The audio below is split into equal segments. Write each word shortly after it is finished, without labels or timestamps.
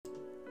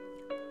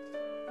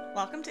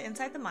Welcome to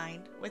Inside the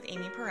Mind with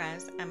Amy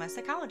Perez, MS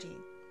Psychology.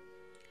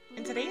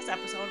 In today's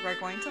episode, we're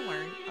going to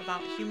learn about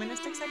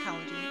humanistic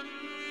psychology,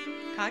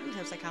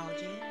 cognitive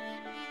psychology,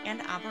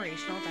 and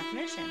operational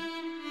definition.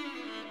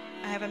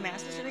 I have a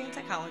master's degree in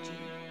psychology.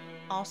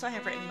 Also, I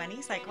have written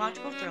many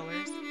psychological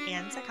thrillers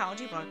and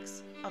psychology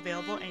books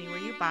available anywhere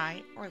you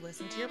buy or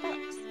listen to your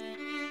books.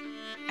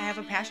 I have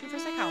a passion for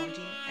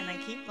psychology, and I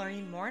keep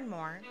learning more and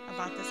more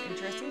about this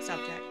interesting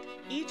subject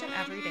each and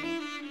every day.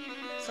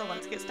 So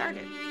let's get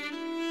started.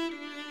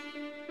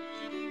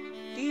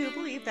 Do you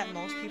believe that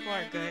most people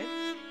are good?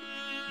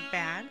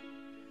 Bad?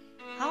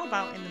 How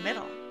about in the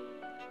middle?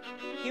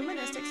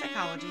 Humanistic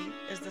psychology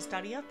is the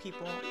study of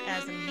people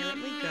as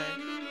inherently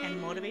good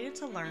and motivated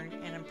to learn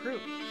and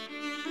improve.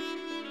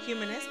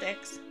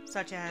 Humanistics,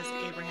 such as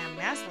Abraham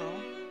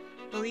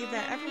Maslow, believe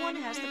that everyone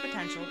has the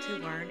potential to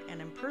learn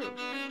and improve.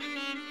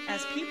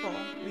 As people,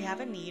 we have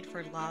a need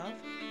for love,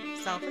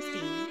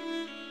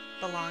 self-esteem,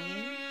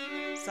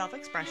 belonging,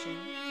 self-expression,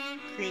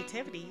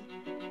 creativity,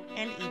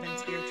 and even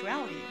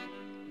spirituality.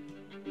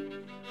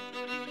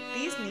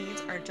 These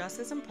needs are just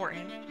as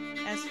important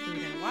as food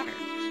and water.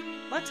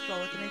 Let's go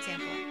with an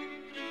example.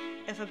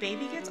 If a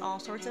baby gets all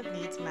sorts of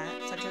needs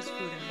met, such as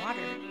food and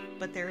water,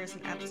 but there is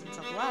an absence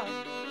of love,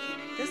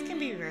 this can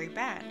be very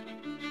bad.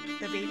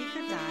 The baby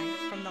could die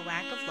from the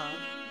lack of love,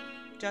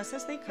 just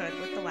as they could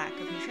with the lack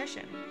of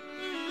nutrition.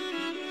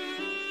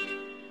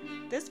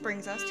 This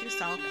brings us to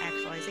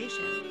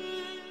self-actualization.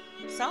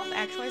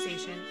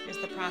 Self-actualization is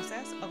the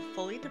process of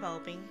fully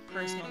developing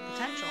personal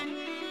potential.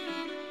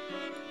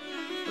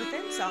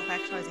 Within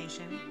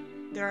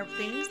self-actualization, there are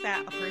things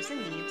that a person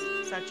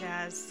needs, such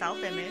as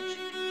self-image,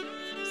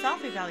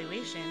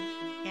 self-evaluation,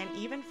 and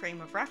even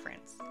frame of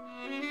reference.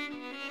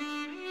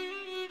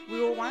 We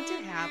will want to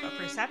have a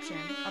perception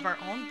of our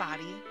own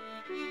body,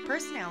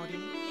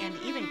 personality, and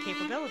even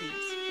capabilities.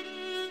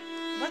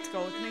 Let's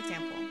go with an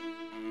example.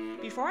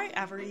 Before I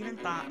ever even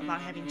thought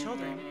about having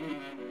children,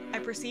 I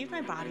perceived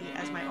my body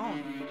as my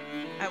own.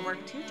 I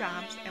worked 2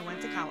 jobs and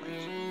went to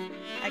college.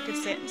 I could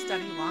sit and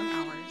study long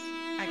hours.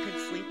 I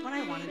could sleep when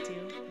I wanted to,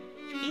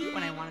 eat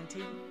when I wanted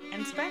to,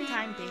 and spend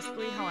time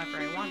basically however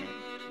I wanted.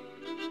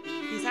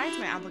 Besides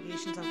my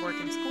obligations of work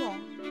and school,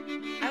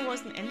 I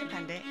was an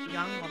independent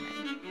young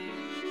woman.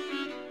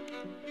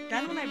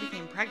 Then when I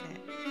became pregnant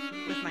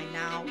with my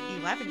now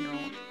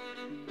 11-year-old,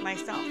 my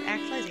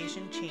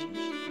self-actualization changed.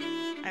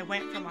 I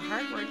went from a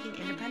hard-working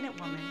independent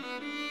woman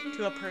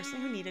to a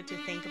person who needed to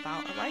think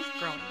about a life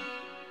growing.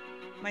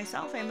 My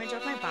self-image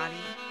of my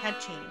body had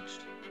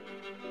changed.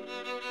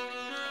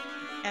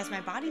 As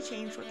my body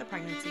changed with the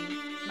pregnancy,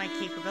 my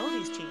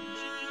capabilities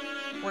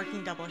changed.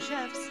 Working double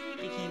shifts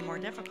became more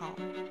difficult.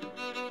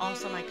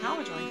 Also, my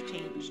college life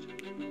changed.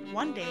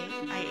 One day,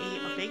 I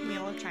ate a big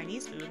meal of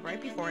Chinese food right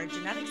before a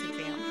genetics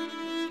exam.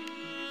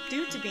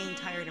 Due to being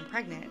tired and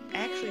pregnant, I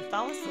actually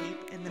fell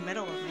asleep in the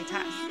middle of my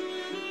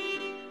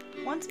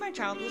test. Once my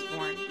child was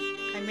born,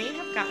 I may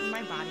have gotten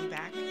my body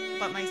back,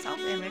 but my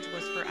self-image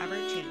was forever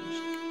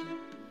changed.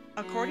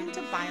 According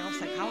to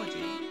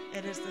biopsychology,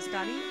 it is the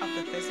study of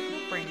the physical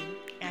brain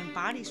and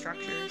body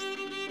structures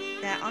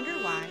that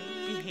underlie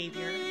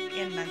behavior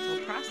and mental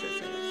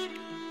processes.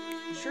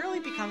 Surely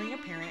becoming a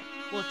parent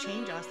will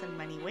change us in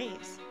many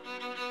ways.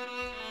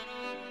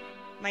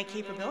 My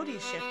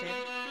capabilities shifted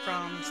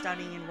from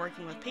studying and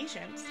working with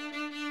patients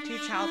to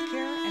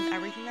childcare and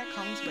everything that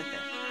comes with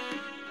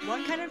it.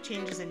 What kind of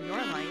changes in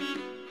your life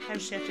have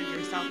shifted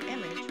your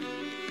self-image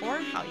or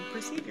how you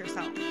perceive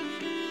yourself?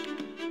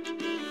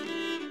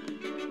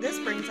 This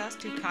brings us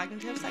to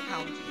cognitive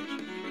psychology.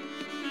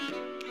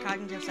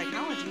 Cognitive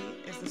psychology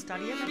is the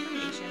study of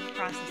information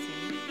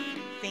processing,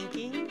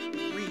 thinking,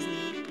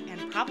 reasoning,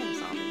 and problem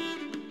solving.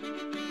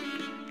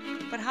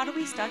 But how do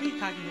we study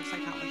cognitive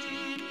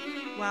psychology?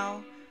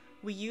 Well,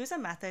 we use a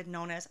method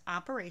known as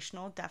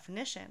operational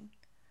definition.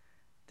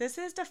 This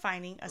is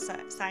defining a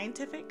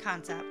scientific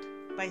concept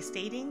by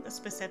stating the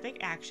specific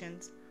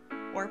actions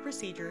or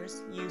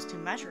procedures used to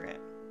measure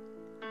it.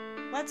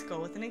 Let's go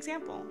with an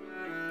example.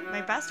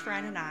 My best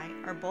friend and I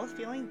are both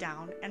feeling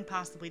down and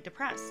possibly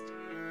depressed.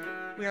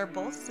 We are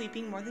both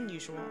sleeping more than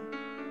usual,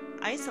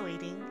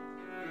 isolating,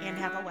 and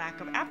have a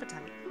lack of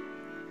appetite.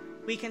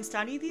 We can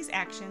study these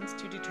actions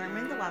to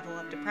determine the level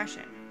of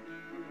depression.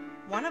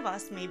 One of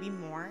us may be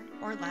more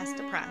or less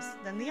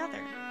depressed than the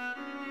other.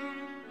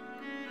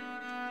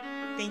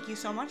 Thank you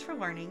so much for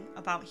learning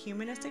about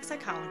humanistic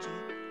psychology,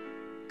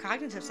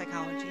 cognitive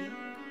psychology,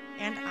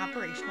 and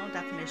operational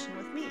definition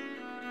with me.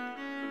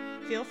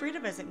 Feel free to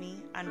visit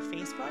me on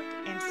Facebook,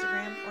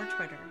 Instagram, or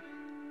Twitter.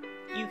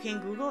 You can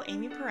Google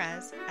Amy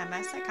Perez,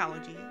 MS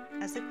Psychology,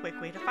 as a quick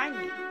way to find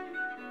me.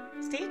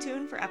 Stay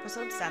tuned for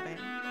episode 7,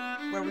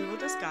 where we will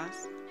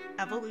discuss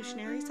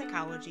evolutionary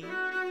psychology,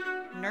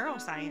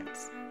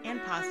 neuroscience,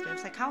 and positive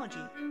psychology.